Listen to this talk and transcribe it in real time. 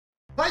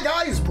Hi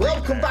guys,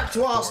 welcome back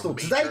to Arsenal.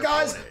 Today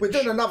guys, we're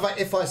doing another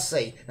If I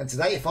See. And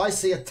today, if I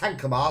see a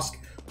TANQR mask,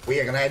 we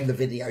are going to end the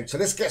video. So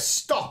let's get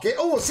stuck.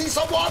 Oh, see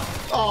someone?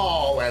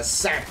 Oh,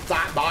 accept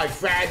that, my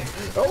friend.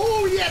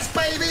 Oh, yes,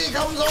 baby. Here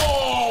comes.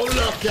 Oh,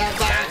 look at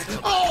that.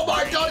 Oh,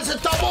 my God, it's a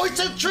double. It's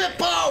a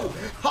triple.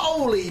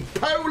 Holy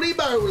poly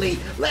moly.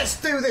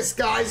 Let's do this,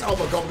 guys. Oh,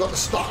 my God, we've got to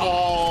stop.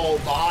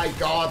 Oh, my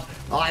God.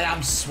 I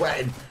am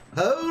sweating.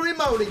 Holy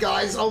moly,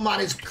 guys. Oh,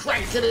 man, it's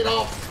cranking it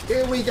off.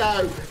 Here we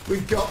go.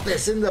 We've got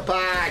this in the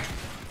bag.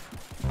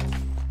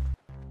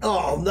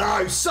 Oh,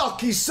 no.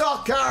 Sucky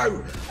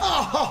Socko.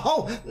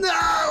 Oh, no.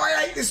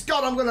 I hate this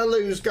gun. I'm going to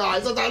lose,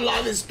 guys. I don't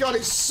like this gun.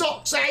 It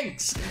sucks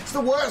eggs. It's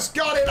the worst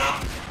gun in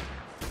up.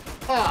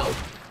 Oh,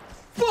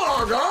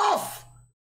 bug off.